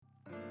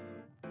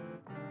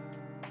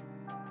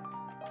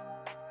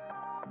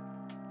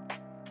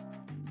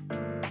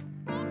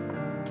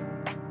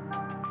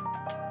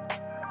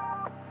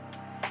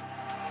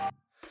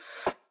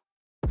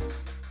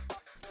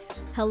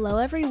Hello,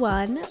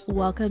 everyone.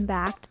 Welcome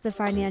back to the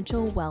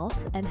Financial Wealth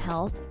and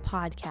Health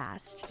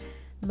Podcast.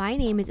 My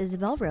name is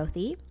Isabel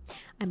Rothy.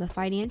 I'm a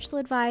financial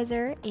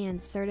advisor and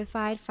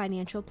certified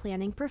financial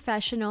planning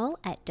professional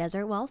at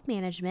Desert Wealth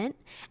Management,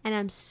 and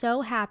I'm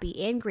so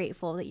happy and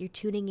grateful that you're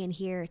tuning in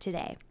here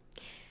today.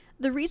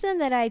 The reason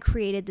that I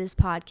created this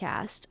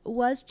podcast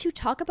was to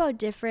talk about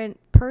different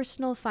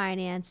personal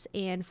finance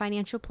and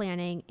financial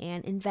planning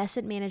and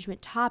investment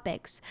management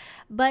topics,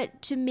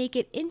 but to make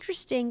it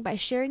interesting by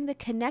sharing the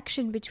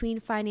connection between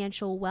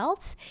financial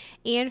wealth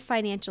and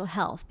financial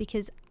health,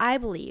 because I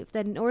believe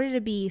that in order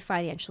to be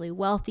financially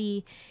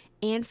wealthy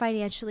and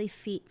financially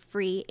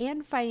free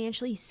and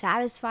financially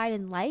satisfied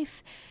in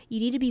life,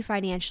 you need to be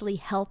financially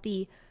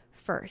healthy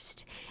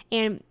first.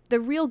 And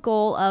the real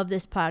goal of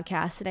this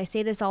podcast, and I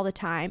say this all the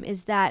time,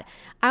 is that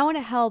I want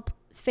to help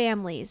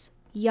families,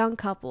 young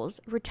couples,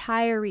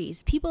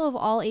 retirees, people of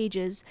all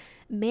ages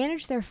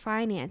manage their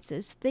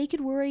finances so they could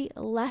worry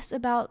less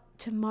about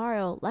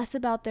tomorrow, less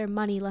about their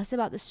money, less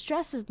about the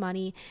stress of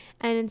money,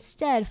 and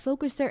instead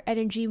focus their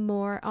energy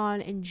more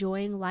on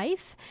enjoying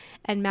life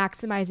and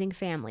maximizing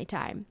family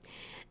time.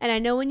 And I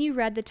know when you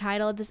read the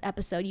title of this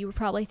episode, you were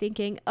probably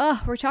thinking,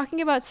 oh, we're talking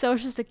about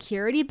Social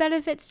Security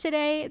benefits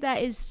today?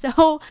 That is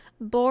so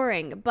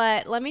boring.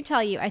 But let me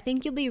tell you, I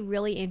think you'll be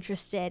really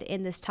interested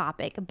in this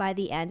topic by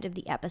the end of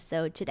the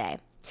episode today.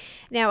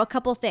 Now, a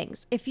couple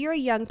things. If you're a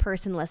young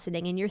person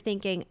listening and you're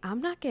thinking,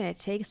 I'm not going to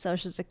take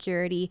Social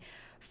Security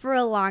for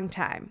a long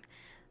time,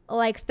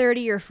 like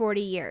 30 or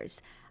 40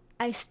 years,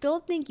 I still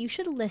think you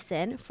should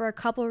listen for a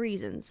couple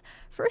reasons.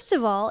 First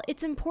of all,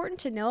 it's important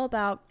to know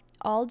about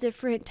all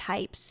different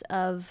types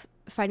of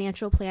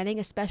financial planning,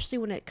 especially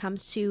when it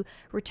comes to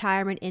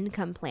retirement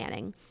income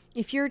planning.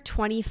 If you're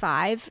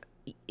 25,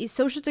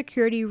 Social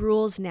Security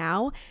rules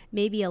now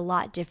may be a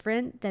lot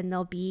different than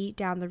they'll be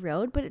down the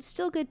road, but it's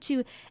still good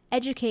to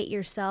educate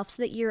yourself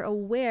so that you're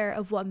aware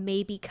of what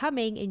may be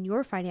coming in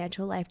your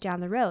financial life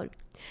down the road.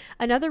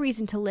 Another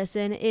reason to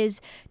listen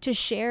is to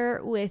share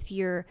with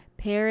your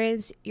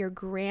parents, your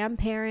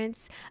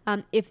grandparents,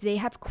 if they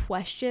have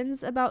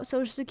questions about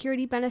Social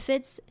Security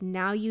benefits.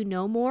 Now you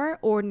know more,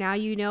 or now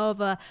you know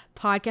of a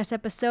podcast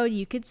episode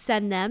you could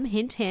send them.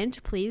 Hint,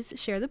 hint, please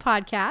share the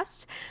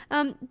podcast.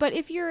 But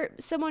if you're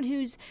someone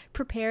who's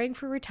preparing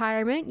for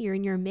retirement, you're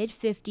in your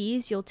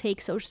mid-50s, you'll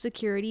take Social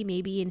Security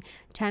maybe in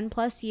 10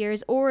 plus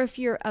years, or if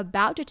you're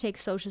about to take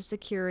Social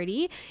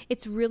Security,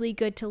 it's really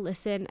good to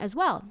listen as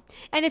well.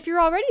 And if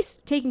you're already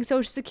taking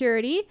Social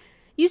Security,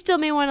 you still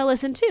may want to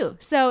listen too.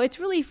 So it's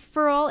really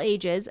for all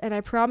ages, and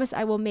I promise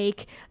I will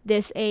make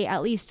this a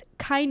at least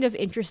kind of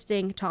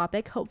interesting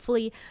topic,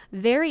 hopefully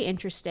very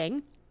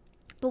interesting.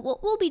 But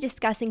what we'll be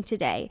discussing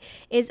today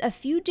is a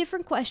few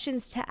different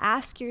questions to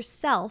ask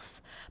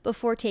yourself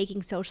before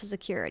taking Social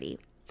Security.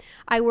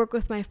 I work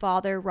with my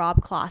father,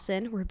 Rob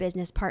Clausen. We're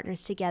business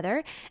partners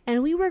together,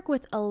 and we work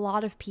with a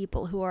lot of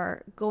people who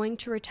are going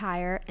to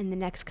retire in the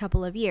next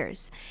couple of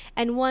years.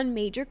 And one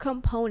major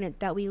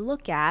component that we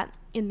look at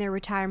in their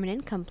retirement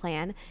income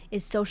plan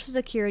is Social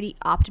Security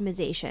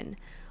optimization.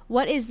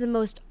 What is the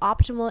most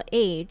optimal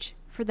age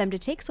for them to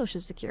take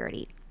Social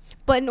Security?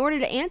 But in order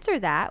to answer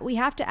that, we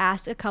have to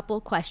ask a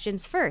couple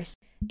questions first.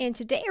 And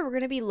today we're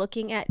going to be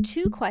looking at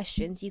two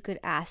questions you could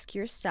ask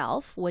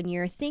yourself when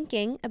you're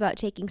thinking about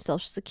taking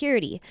Social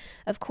Security.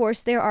 Of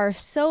course, there are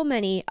so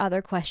many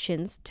other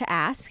questions to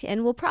ask,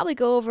 and we'll probably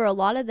go over a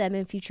lot of them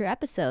in future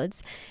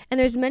episodes. And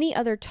there's many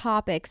other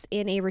topics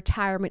in a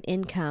retirement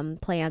income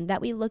plan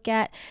that we look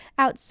at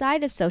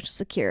outside of Social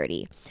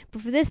Security.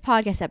 But for this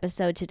podcast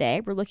episode today,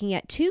 we're looking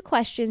at two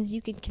questions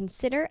you can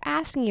consider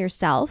asking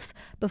yourself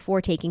before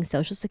taking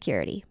Social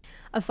Security.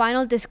 A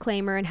final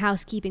disclaimer and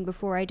housekeeping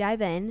before I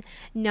dive in.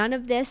 None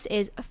of this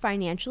is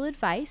financial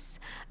advice.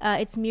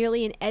 It's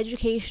merely an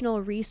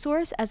educational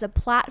resource as a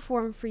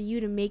platform for you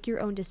to make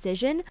your own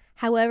decision.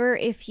 However,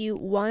 if you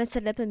want to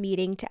set up a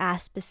meeting to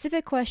ask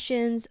specific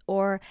questions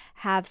or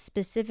have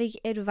specific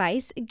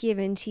advice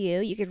given to you,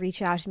 you could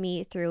reach out to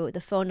me through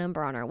the phone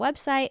number on our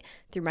website,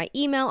 through my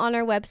email on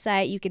our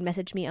website. You can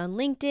message me on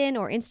LinkedIn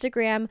or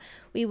Instagram.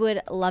 We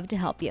would love to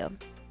help you.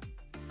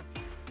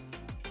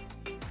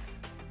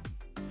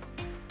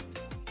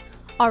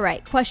 All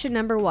right, question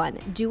number one.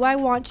 Do I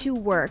want to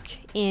work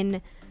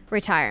in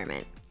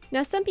retirement?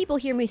 Now, some people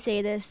hear me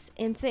say this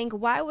and think,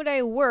 why would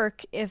I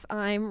work if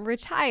I'm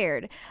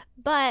retired?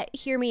 But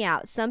hear me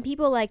out. Some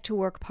people like to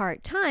work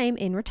part-time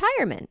in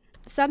retirement.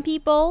 Some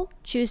people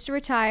choose to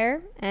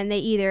retire and they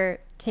either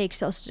take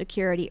Social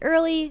Security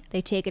early,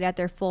 they take it at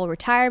their full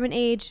retirement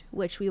age,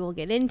 which we will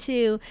get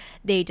into,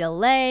 they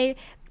delay.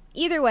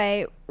 Either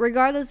way,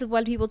 regardless of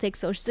when people take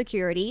Social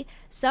Security,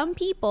 some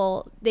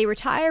people, they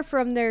retire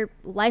from their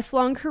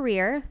lifelong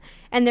career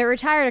and they're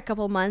retired a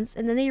couple months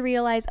and then they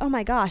realize, oh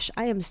my gosh,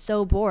 I am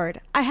so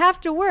bored. I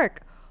have to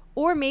work.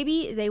 Or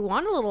maybe they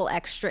want a little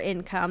extra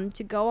income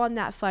to go on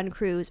that fun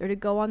cruise or to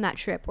go on that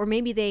trip. Or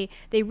maybe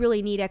they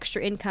really need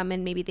extra income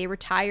and maybe they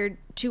retired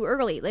too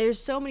early.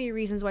 There's so many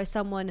reasons why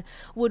someone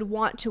would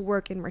want to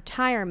work in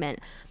retirement.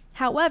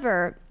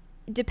 However,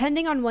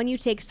 depending on when you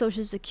take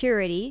Social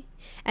Security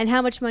and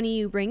how much money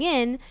you bring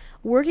in,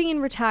 working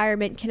in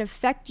retirement can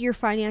affect your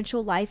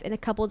financial life in a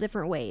couple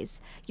different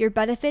ways. Your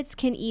benefits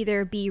can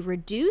either be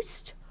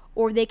reduced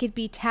or they could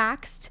be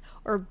taxed,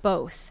 or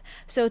both.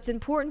 So it's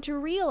important to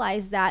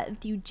realize that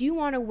if you do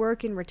want to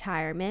work in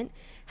retirement,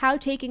 how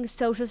taking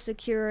Social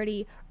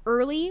Security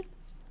early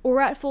or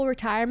at full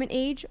retirement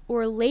age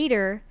or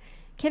later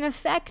can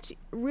affect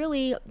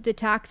really the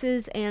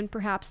taxes and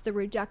perhaps the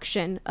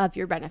reduction of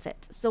your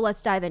benefits. So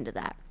let's dive into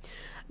that.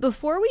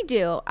 Before we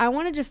do, I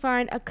want to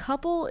define a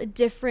couple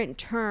different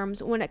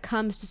terms when it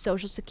comes to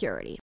Social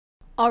Security.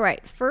 All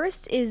right,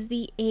 first is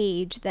the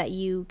age that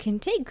you can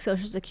take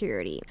Social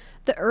Security.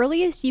 The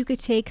earliest you could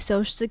take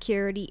Social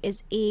Security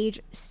is age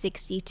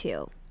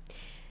 62.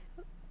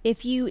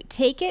 If you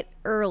take it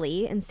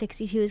early, and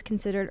 62 is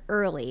considered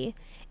early,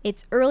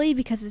 it's early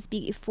because it's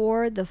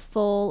before the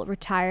full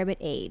retirement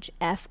age,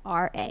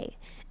 FRA.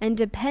 And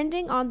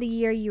depending on the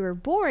year you were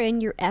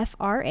born, your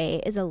FRA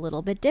is a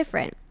little bit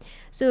different.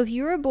 So if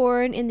you were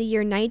born in the year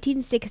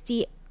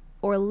 1960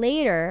 or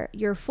later,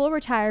 your full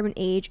retirement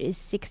age is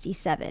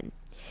 67.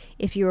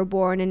 If you were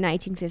born in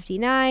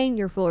 1959,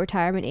 your full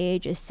retirement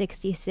age is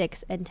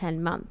 66 and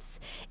 10 months.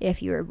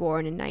 If you were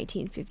born in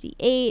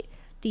 1958,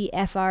 the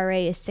FRA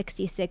is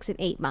 66 and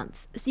 8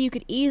 months. So you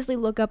could easily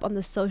look up on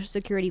the Social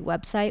Security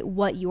website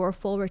what your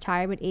full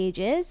retirement age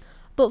is.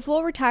 But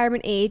full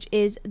retirement age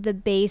is the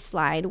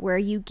baseline where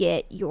you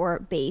get your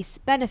base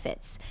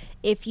benefits.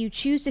 If you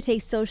choose to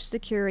take Social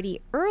Security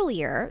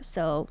earlier,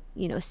 so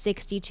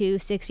 62,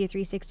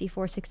 63,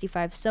 64,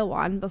 65, so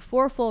on,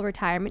 before full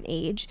retirement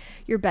age,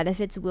 your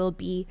benefits will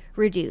be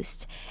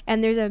reduced.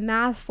 And there's a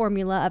math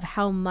formula of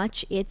how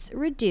much it's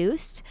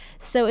reduced.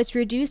 So it's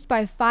reduced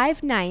by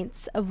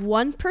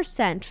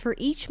 0.5% for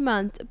each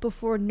month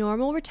before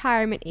normal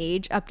retirement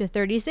age up to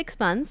 36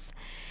 months.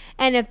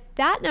 And if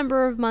that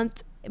number of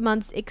months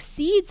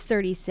exceeds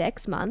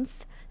 36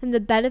 months, then the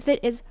benefit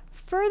is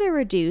further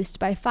reduced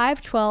by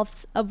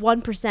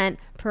 0.5%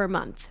 per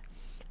month.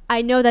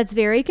 I know that's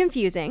very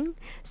confusing.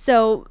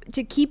 So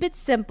to keep it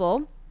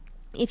simple,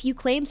 if you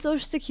claim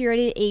Social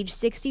Security at age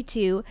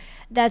 62,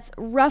 that's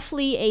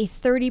roughly a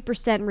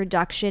 30%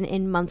 reduction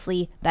in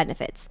monthly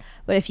benefits.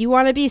 But if you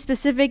want to be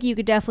specific, you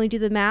could definitely do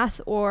the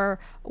math or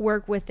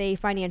work with a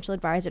financial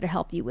advisor to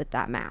help you with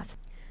that math.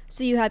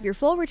 So you have your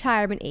full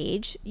retirement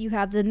age, you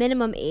have the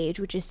minimum age,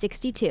 which is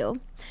 62.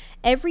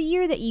 Every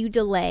year that you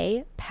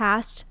delay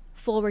past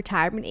full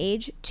retirement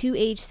age to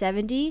age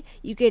 70,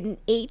 you get an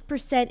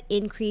 8%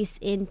 increase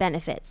in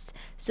benefits.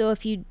 So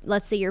if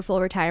let's say your full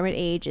retirement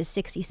age is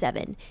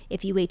 67.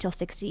 If you wait till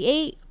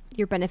 68,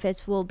 your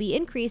benefits will be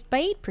increased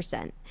by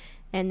 8%.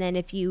 And then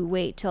if you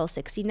wait till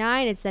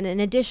 69, it's then an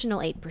additional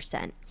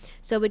 8%.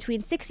 So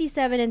between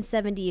 67 and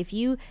 70, if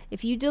you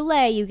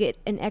delay, you get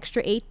an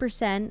extra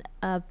 8%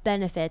 of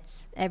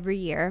benefits every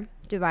year,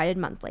 divided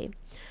monthly.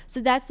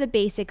 So that's the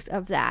basics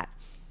of that,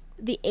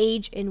 the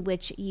age in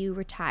which you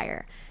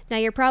retire. Now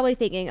you're probably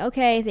thinking,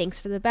 okay, thanks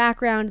for the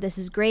background. This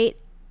is great.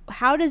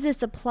 How does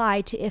this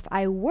apply to if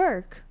I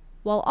work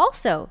while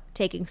also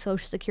taking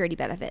Social Security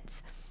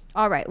benefits?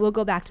 All right, we'll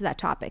go back to that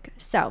topic.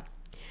 So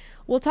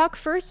we'll talk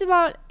first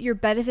about your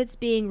benefits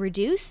being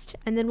reduced,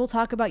 and then we'll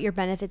talk about your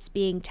benefits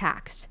being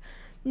taxed.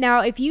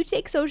 Now, if you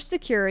take Social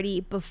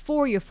Security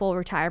before your full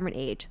retirement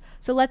age,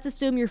 so let's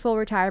assume your full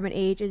retirement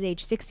age is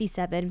age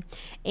 67,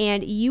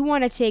 and you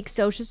want to take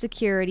Social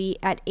Security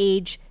at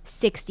age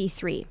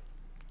 63.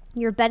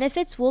 Your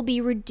benefits will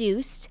be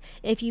reduced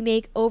if you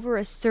make over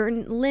a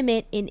certain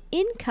limit in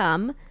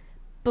income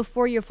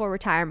before your full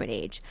retirement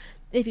age.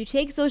 If you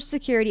take Social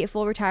Security at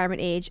full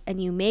retirement age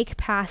and you make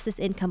past this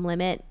income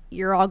limit,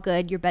 you're all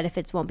good. Your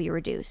benefits won't be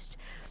reduced.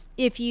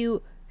 If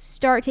you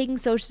start taking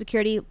Social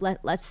Security,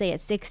 let's say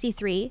at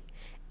 63,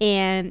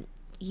 and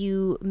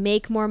you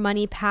make more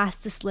money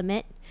past this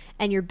limit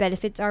and your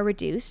benefits are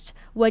reduced,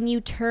 when you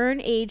turn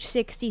age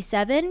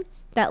 67,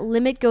 that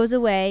limit goes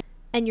away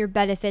and your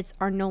benefits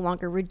are no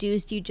longer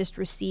reduced. You just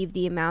receive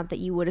the amount that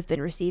you would have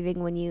been receiving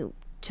when you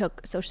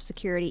took Social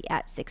Security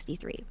at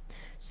 63.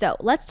 So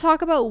let's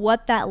talk about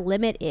what that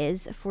limit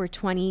is for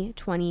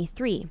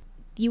 2023.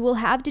 You will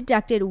have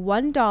deducted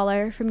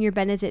 $1 from your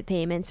benefit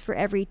payments for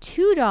every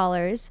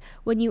 $2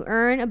 when you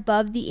earn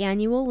above the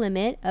annual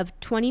limit of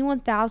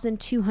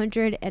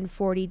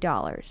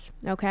 $21,240.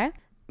 Okay?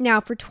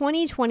 Now, for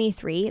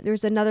 2023,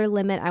 there's another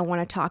limit I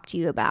want to talk to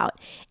you about.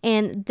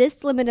 And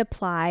this limit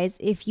applies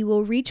if you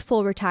will reach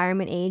full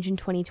retirement age in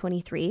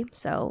 2023.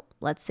 So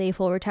let's say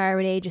full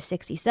retirement age is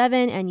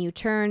 67 and you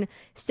turn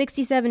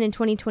 67 in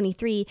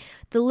 2023.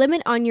 The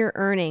limit on your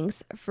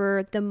earnings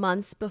for the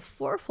months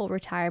before full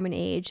retirement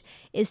age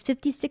is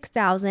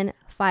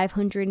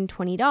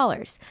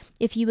 $56,520.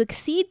 If you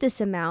exceed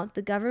this amount,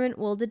 the government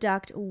will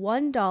deduct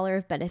 $1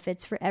 of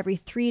benefits for every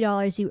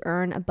 $3 you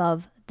earn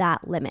above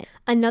that limit.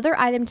 Another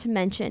item to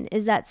mention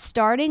is that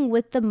starting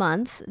with the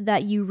month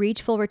that you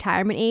reach full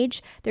retirement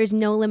age, there's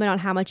no limit on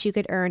how much you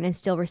could earn and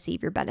still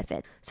receive your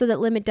benefit. So that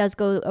limit does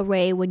go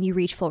away when you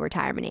reach full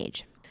retirement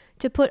age.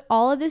 To put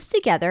all of this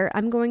together,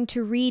 I'm going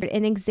to read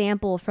an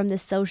example from the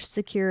Social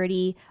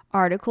Security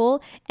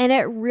article, and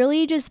it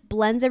really just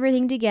blends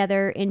everything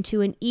together into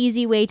an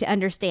easy way to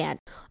understand.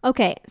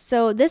 Okay,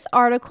 so this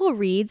article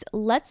reads,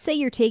 let's say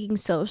you're taking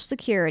Social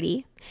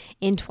Security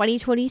in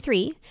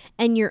 2023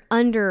 and you're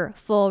under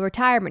full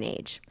retirement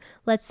age.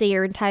 Let's say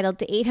you're entitled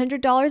to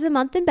 $800 a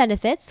month in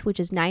benefits, which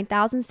is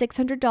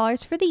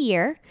 $9,600 for the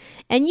year,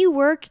 and you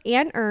work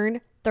and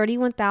earn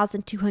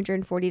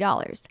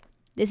 $31,240.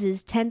 This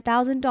is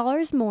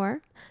 $10,000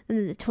 more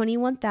than the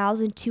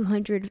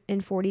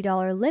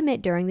 $21,240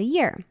 limit during the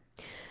year.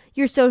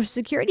 Your Social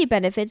Security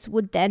benefits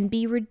would then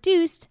be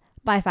reduced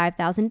by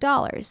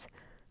 $5,000.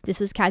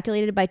 This was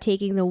calculated by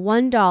taking the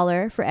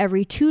 $1 for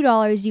every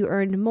 $2 you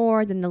earned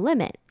more than the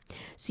limit.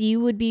 So you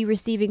would be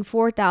receiving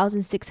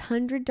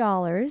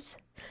 $4,600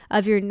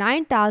 of your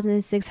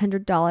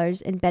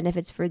 $9,600 in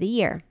benefits for the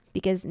year,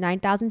 because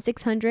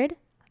 $9,600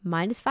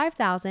 minus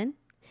 $5,000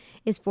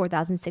 is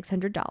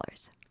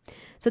 $4,600.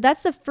 So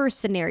that's the first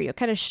scenario,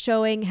 kind of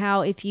showing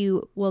how if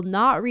you will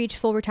not reach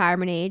full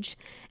retirement age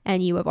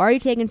and you have already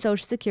taken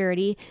Social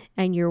Security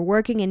and you're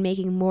working and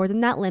making more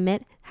than that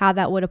limit, how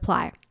that would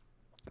apply.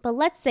 But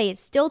let's say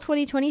it's still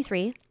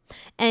 2023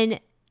 and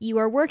you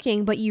are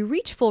working, but you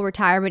reach full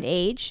retirement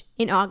age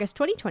in August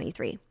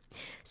 2023.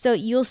 So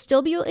you'll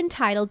still be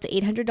entitled to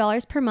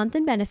 $800 per month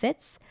in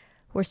benefits.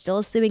 We're still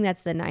assuming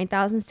that's the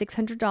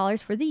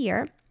 $9,600 for the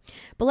year.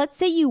 But let's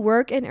say you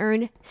work and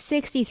earn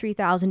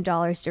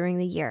 $63,000 during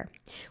the year,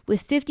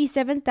 with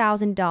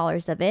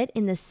 $57,000 of it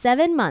in the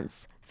 7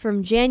 months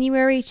from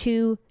January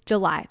to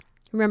July.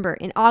 Remember,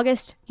 in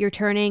August, you're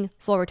turning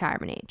full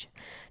retirement age.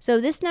 So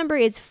this number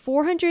is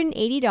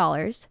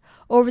 $480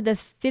 over the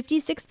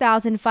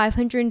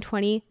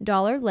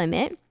 $56,520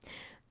 limit.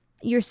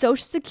 Your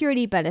Social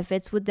Security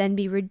benefits would then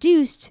be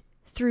reduced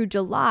through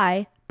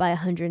July by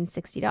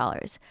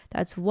 $160.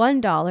 That's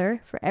 $1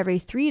 for every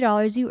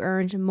 $3 you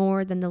earned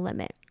more than the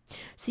limit.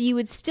 So you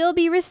would still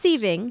be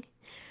receiving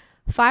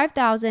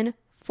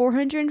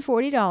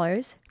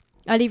 $5,440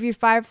 out of your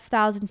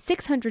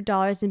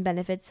 $5,600 in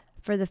benefits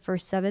for the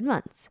first 7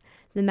 months.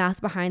 The math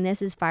behind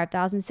this is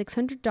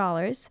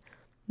 $5,600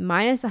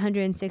 minus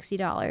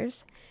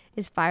 $160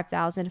 is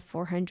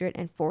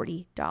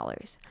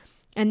 $5,440.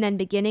 And then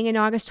beginning in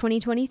August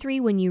 2023,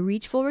 when you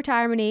reach full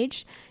retirement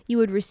age, you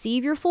would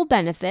receive your full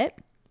benefit,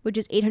 which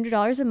is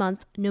 $800 a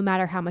month, no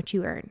matter how much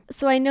you earn.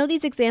 So I know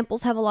these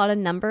examples have a lot of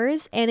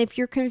numbers, and if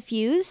you're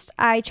confused,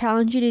 I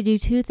challenge you to do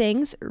 2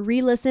 things.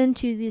 Re-listen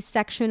to this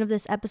section of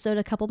this episode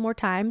a couple more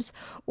times,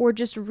 or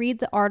just read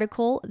the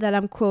article that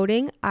I'm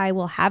quoting. I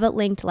will have it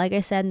linked, like I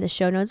said, in the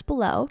show notes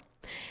below.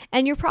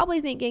 And you're probably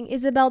thinking,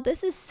 Isabel,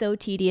 this is so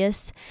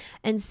tedious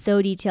and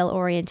so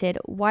detail-oriented.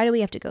 Why do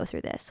we have to go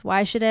through this?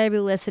 Why should I be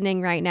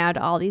listening right now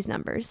to all these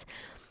numbers?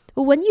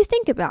 Well, when you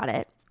think about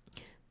it,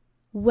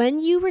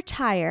 when you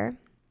retire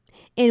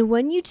and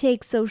when you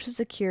take Social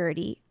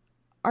Security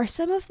are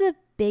some of the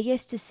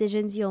biggest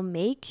decisions you'll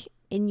make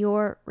in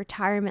your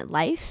retirement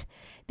life,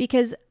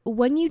 because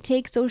when you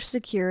take Social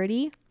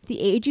Security, the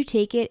age you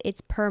take it,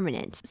 it's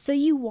permanent. So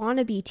you want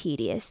to be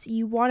tedious.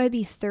 You want to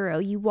be thorough.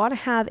 You want to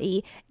have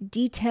a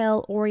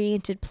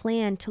detail-oriented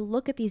plan to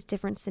look at these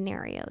different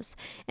scenarios.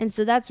 And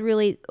so that's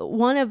really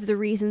one of the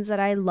reasons that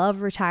I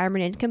love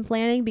retirement income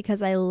planning,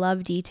 because I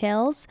love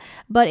details.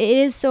 But it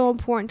is so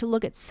important to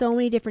look at so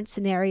many different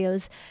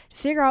scenarios to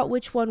figure out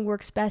which one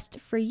works best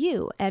for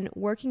you. And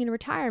working in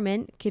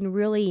retirement can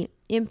really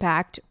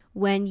impact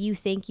when you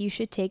think you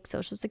should take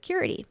Social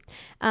Security.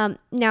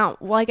 Now,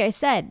 like I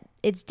said,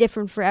 it's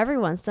different for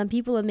everyone. Some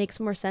people, it makes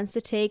more sense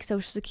to take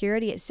Social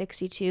Security at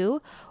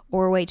 62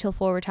 or wait till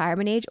full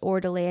retirement age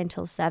or delay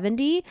until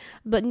 70.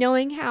 But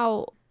knowing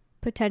how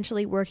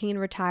potentially working in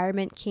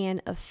retirement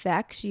can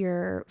affect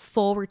your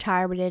full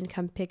retirement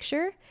income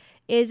picture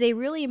is a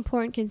really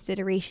important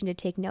consideration to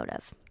take note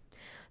of.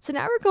 So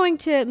now we're going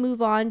to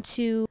move on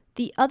to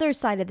the other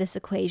side of this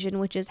equation,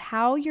 which is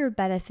how your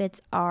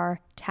benefits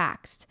are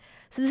taxed.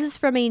 So this is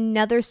from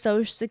another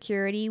Social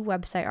Security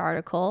website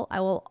article. I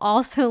will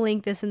also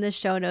link this in the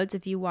show notes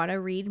if you want to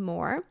read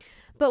more.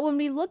 But when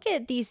we look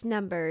at these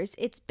numbers,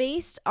 it's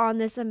based on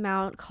this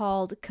amount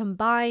called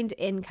combined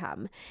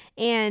income.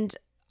 And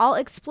I'll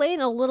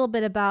explain a little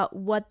bit about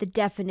what the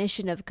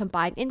definition of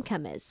combined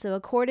income is. So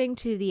according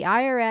to the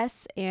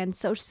IRS and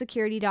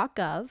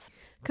socialsecurity.gov,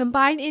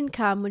 combined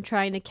income when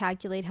trying to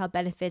calculate how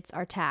benefits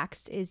are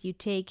taxed is you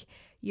take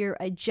your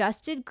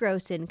adjusted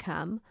gross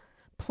income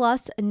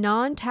plus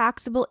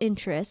non-taxable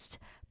interest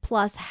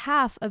plus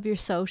half of your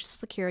Social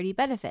Security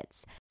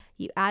benefits.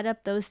 You add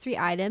up those 3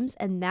 items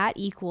and that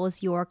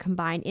equals your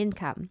combined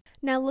income.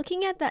 Now,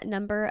 looking at that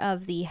number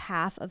of the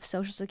half of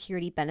Social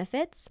Security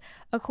benefits,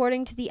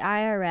 according to the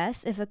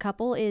IRS, if a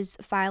couple is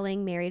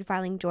married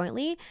filing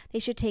jointly, they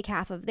should take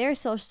half of their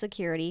Social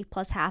Security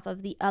plus half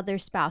of the other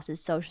spouse's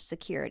Social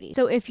Security.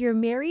 So if you're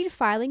married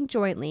filing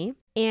jointly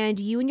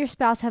and you and your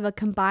spouse have a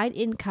combined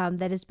income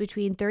that is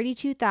between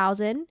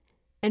 $32,000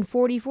 and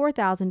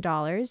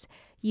 $44,000,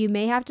 you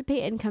may have to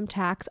pay income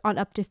tax on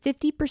up to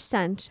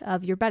 50%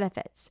 of your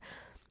benefits.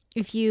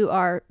 If you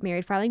are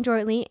married filing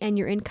jointly and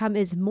your income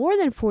is more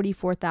than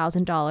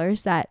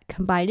 $44,000, that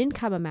combined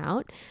income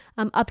amount,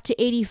 up to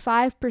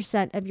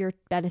 85% of your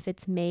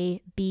benefits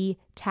may be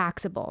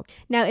taxable.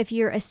 Now, if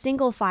you're a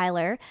single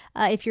filer,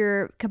 if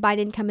your combined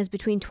income is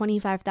between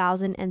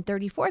 $25,000 and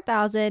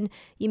 $34,000,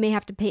 you may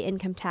have to pay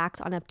income tax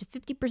on up to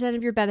 50%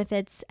 of your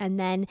benefits. And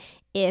then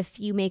if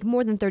you make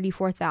more than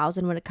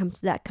 $34,000 when it comes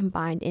to that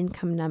combined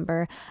income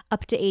number,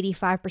 up to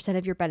 85%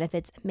 of your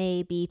benefits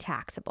may be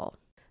taxable.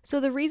 So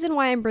the reason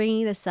why I'm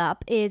bringing this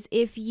up is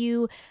if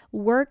you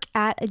work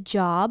at a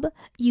job,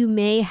 you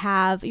may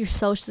have your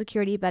Social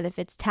Security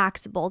benefits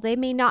taxable. They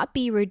may not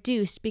be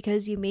reduced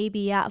because you may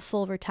be at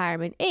full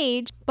retirement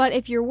age, but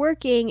if you're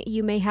working,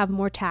 you may have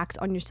more tax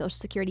on your Social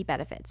Security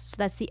benefits. So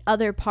that's the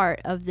other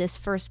part of this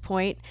first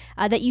point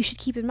that you should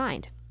keep in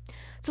mind.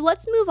 So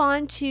let's move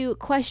on to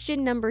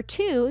question number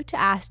 2 to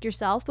ask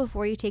yourself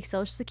before you take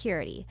Social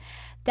Security.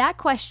 That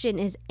question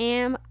is,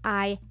 am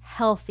I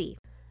healthy?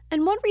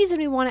 And one reason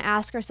we want to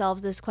ask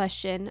ourselves this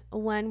question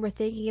when we're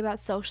thinking about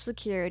Social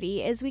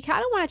Security is we kind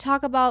of want to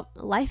talk about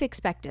life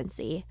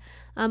expectancy.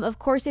 Of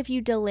course, if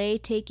you delay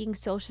taking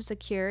Social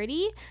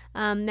Security,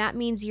 that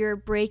means your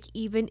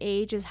break-even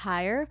age is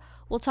higher.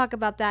 We'll talk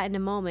about that in a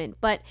moment.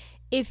 But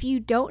if you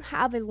don't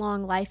have a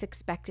long life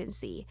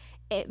expectancy,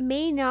 it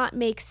may not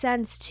make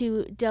sense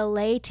to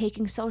delay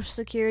taking Social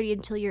Security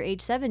until you're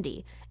age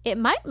 70. It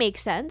might make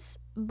sense,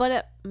 but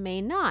it may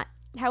not.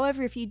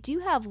 However, if you do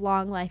have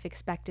long life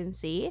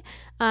expectancy,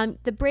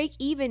 the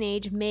break-even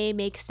age may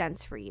make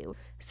sense for you.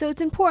 So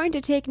it's important to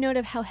take note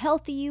of how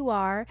healthy you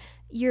are,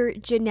 your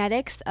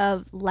genetics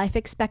of life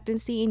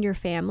expectancy in your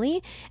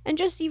family, and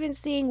just even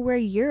seeing where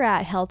you're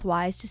at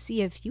health-wise to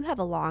see if you have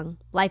a long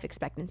life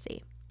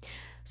expectancy.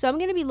 So I'm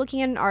going to be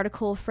looking at an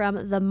article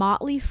from The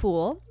Motley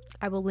Fool.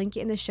 I will link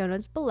it in the show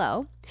notes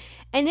below.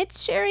 And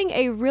it's sharing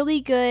a really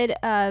good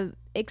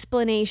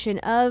explanation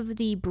of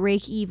the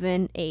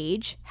break-even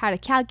age, how to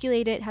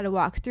calculate it, how to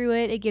walk through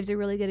it. It gives a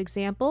really good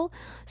example.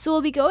 So we'll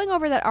be going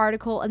over that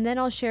article, and then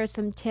I'll share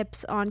some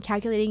tips on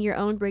calculating your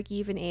own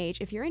break-even age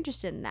if you're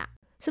interested in that.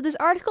 So this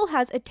article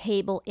has a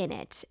table in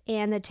it,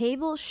 and the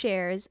table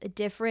shares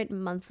different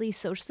monthly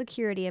Social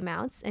Security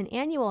amounts and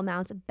annual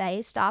amounts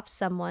based off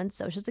someone's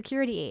Social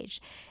Security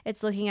age.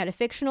 It's looking at a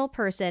fictional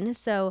person,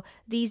 so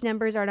these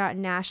numbers are not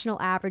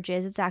national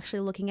averages. It's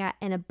actually looking at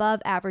an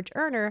above average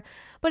earner,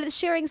 but it's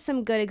sharing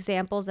some good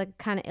examples that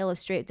kind of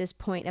illustrate this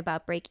point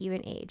about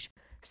break-even age.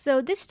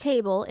 So this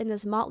table in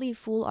this Motley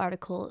Fool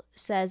article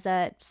says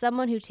that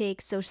someone who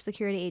takes Social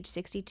Security age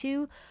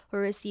 62 will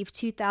receive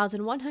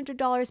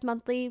 $2,100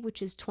 monthly,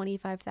 which is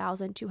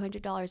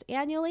 $25,200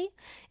 annually.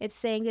 It's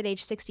saying that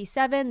age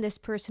 67, this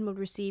person would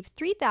receive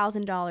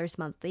 $3,000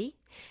 monthly,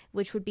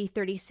 which would be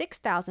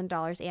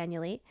 $36,000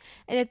 annually.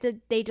 And if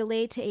they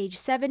delay to age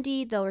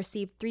 70, they'll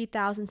receive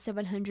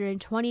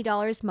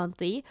 $3,720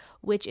 monthly,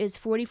 which is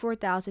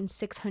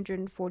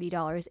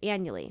 $44,640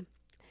 annually.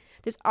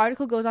 This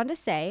article goes on to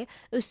say,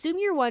 assume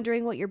you're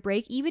wondering what your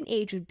break-even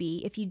age would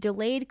be if you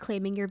delayed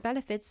claiming your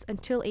benefits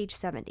until age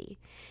 70,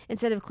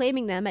 instead of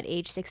claiming them at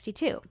age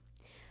 62.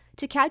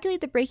 To calculate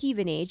the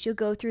break-even age, you'll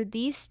go through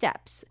these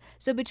steps.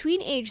 So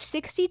between age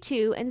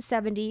 62 and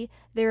 70,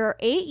 there are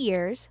 8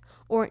 years,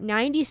 or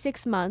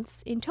 96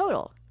 months in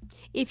total.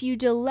 If you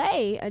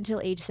delay until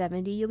age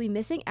 70, you'll be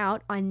missing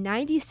out on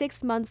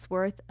 96 months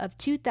worth of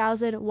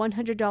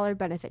 $2,100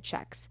 benefit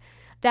checks.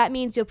 That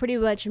means you'll pretty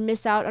much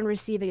miss out on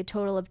receiving a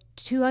total of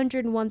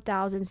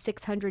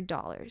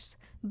 $201,600.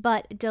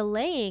 But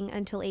delaying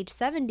until age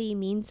 70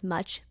 means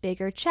much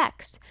bigger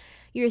checks.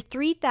 Your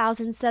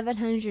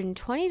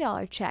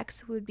 $3,720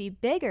 checks would be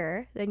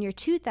bigger than your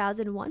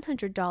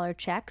 $2,100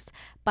 checks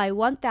by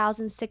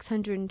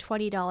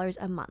 $1,620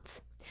 a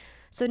month.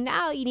 So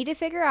now you need to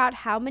figure out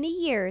how many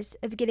years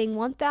of getting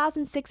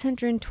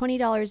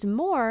 $1,620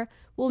 more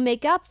will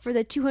make up for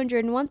the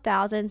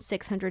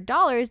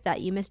 $201,600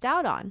 that you missed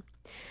out on.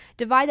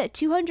 Divide that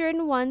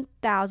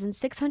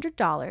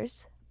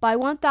 $201,600 by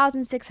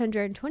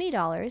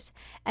 $1,620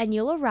 and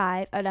you'll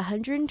arrive at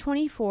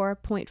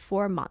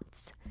 124.4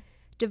 months.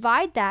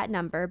 Divide that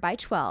number by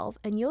 12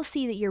 and you'll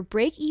see that your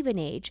break-even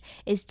age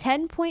is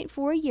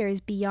 10.4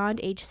 years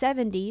beyond age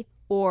 70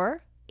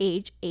 or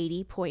age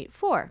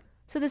 80.4.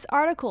 So this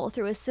article,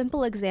 through a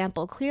simple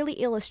example, clearly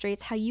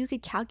illustrates how you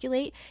could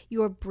calculate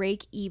your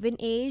break-even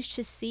age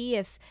to see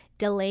if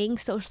delaying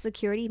Social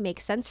Security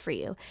makes sense for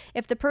you.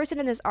 If the person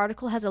in this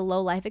article has a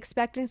low life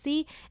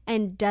expectancy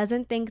and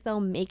doesn't think they'll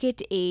make it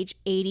to age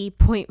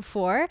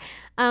 80.4,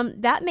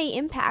 that may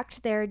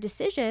impact their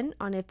decision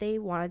on if they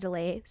want to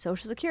delay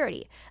Social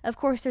Security. Of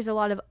course, there's a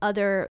lot of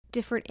other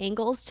different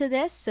angles to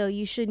this, so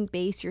you shouldn't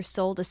base your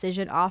sole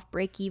decision off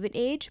break-even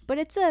age, but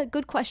it's a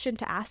good question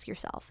to ask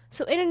yourself.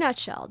 So in a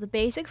nutshell, the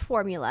basic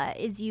formula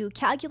is you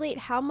calculate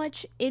how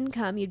much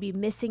income you'd be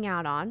missing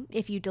out on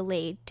if you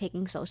delayed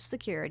taking Social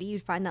Security.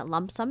 You'd find that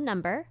lump sum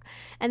number,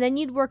 and then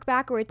you'd work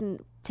backwards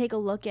and take a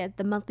look at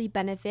the monthly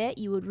benefit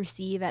you would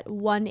receive at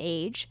one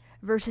age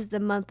versus the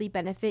monthly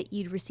benefit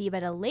you'd receive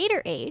at a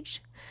later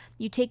age,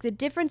 you take the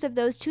difference of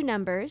those two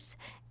numbers,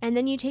 and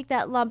then you take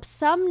that lump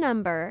sum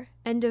number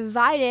and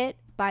divide it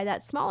by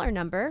that smaller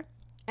number,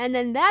 and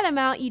then that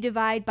amount you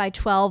divide by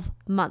 12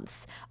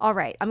 months. All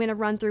right, I'm going to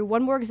run through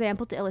one more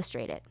example to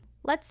illustrate it.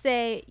 Let's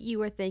say you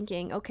were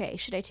thinking, okay,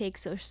 should I take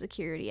Social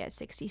Security at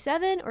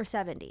 67 or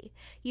 70?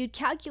 You'd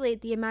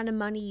calculate the amount of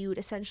money you would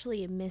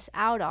essentially miss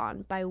out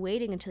on by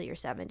waiting until you're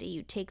 70.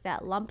 You'd take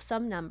that lump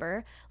sum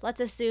number. Let's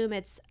assume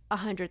it's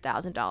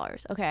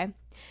 $100,000, okay?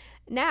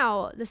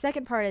 Now, the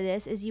second part of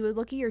this is you would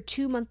look at your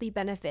two monthly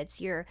benefits,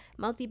 your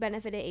monthly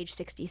benefit at age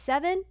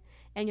 67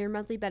 and your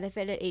monthly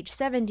benefit at age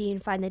 70,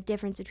 and find the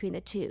difference between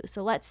the two.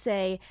 So let's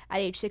say at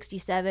age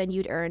 67,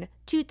 you'd earn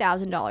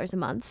 $2,000 a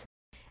month.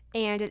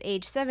 And at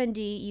age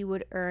 70, you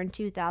would earn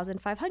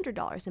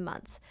 $2,500 a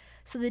month.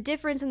 So the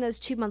difference in those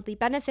two monthly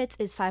benefits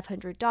is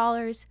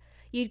 $500.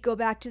 You'd go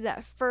back to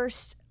that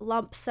first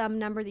lump sum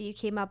number that you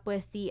came up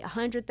with, the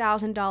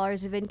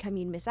 $100,000 of income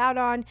you'd miss out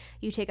on.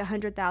 You take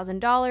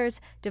 $100,000,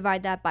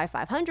 divide that by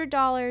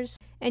 $500,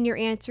 and your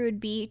answer would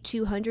be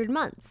 200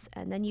 months.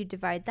 And then you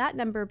divide that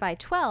number by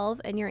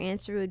 12, and your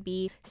answer would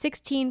be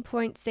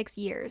 16.6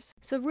 years.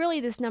 So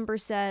really, this number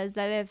says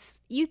that if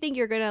you think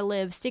you're going to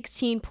live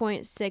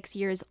 16.6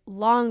 years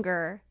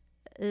longer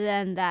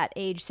than that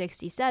age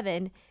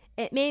 67,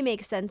 it may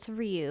make sense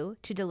for you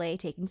to delay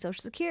taking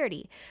Social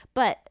Security.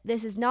 But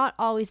this is not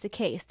always the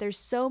case. There's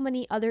so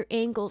many other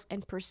angles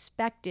and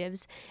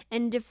perspectives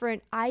and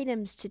different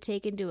items to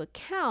take into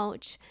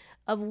account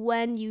of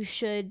when you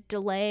should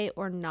delay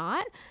or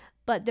not.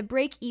 But the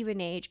break-even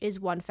age is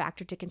one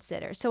factor to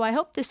consider. So I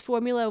hope this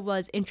formula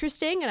was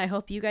interesting, and I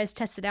hope you guys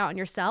test it out on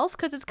yourself,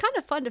 because it's kind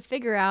of fun to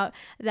figure out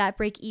that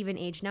break-even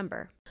age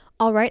number.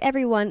 All right,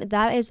 everyone,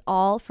 that is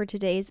all for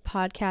today's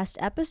podcast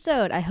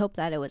episode. I hope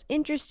that it was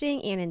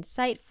interesting and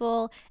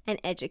insightful and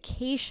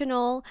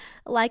educational.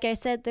 Like I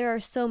said, there are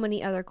so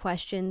many other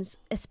questions,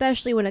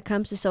 especially when it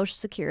comes to Social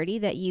Security,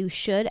 that you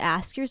should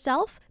ask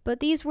yourself. But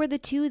these were the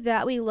two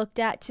that we looked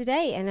at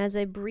today. And as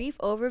a brief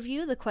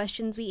overview, the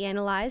questions we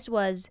analyzed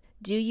was,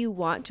 do you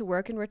want to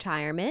work in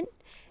retirement?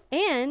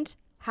 And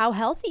how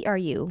healthy are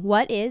you?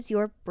 What is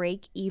your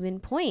break-even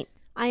point?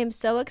 I am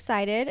so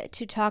excited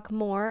to talk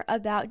more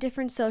about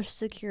different Social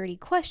Security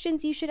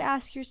questions you should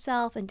ask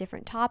yourself and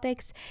different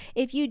topics.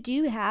 If you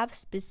do have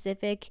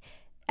specific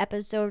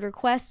episode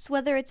requests,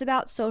 whether it's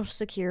about Social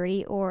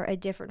Security or a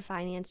different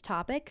finance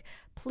topic,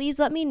 please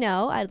let me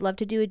know. I'd love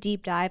to do a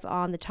deep dive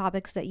on the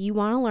topics that you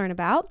want to learn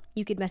about.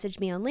 You could message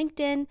me on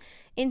LinkedIn,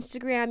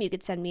 Instagram, you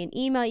could send me an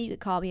email, you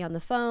could call me on the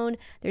phone.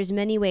 There's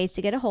many ways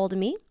to get a hold of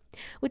me.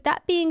 With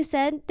that being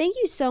said, thank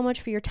you so much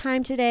for your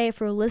time today,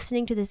 for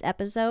listening to this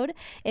episode.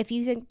 If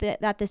you think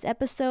that this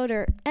episode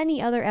or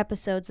any other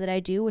episodes that I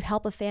do would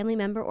help a family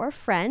member or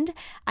friend,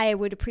 I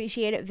would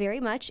appreciate it very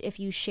much if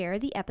you share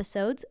the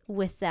episodes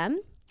with them.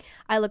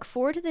 I look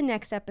forward to the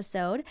next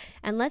episode,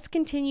 and let's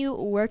continue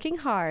working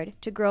hard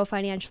to grow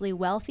financially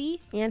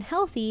wealthy and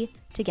healthy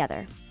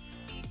together.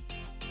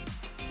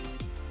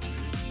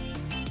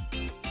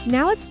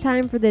 Now it's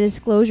time for the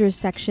disclosures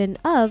section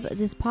of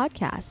this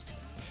podcast.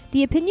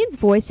 The opinions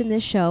voiced in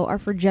this show are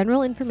for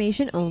general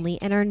information only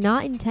and are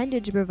not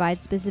intended to provide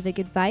specific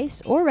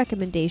advice or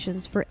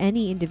recommendations for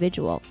any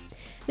individual.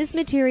 This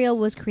material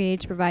was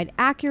created to provide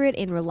accurate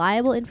and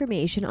reliable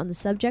information on the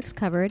subjects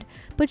covered,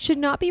 but should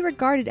not be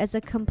regarded as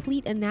a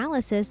complete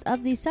analysis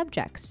of these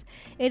subjects.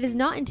 It is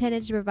not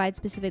intended to provide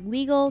specific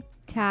legal,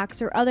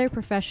 tax, or other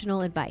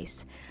professional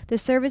advice. The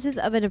services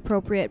of an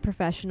appropriate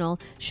professional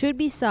should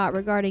be sought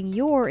regarding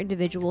your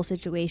individual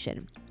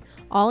situation.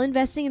 All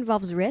investing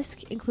involves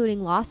risk,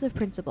 including loss of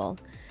principal.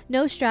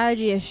 No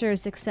strategy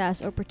assures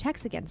success or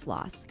protects against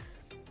loss.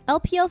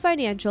 LPL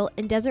Financial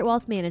and Desert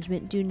Wealth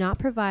Management do not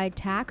provide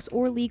tax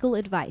or legal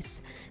advice.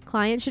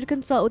 Clients should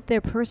consult with their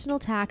personal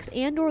tax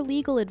and or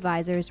legal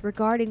advisors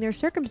regarding their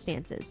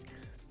circumstances.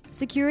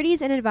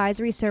 Securities and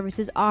advisory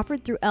services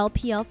offered through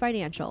LPL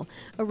Financial,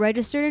 a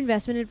registered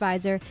investment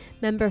advisor,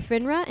 member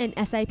FINRA and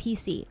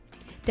SIPC.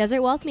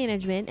 Desert Wealth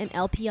Management and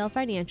LPL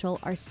Financial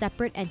are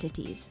separate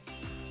entities.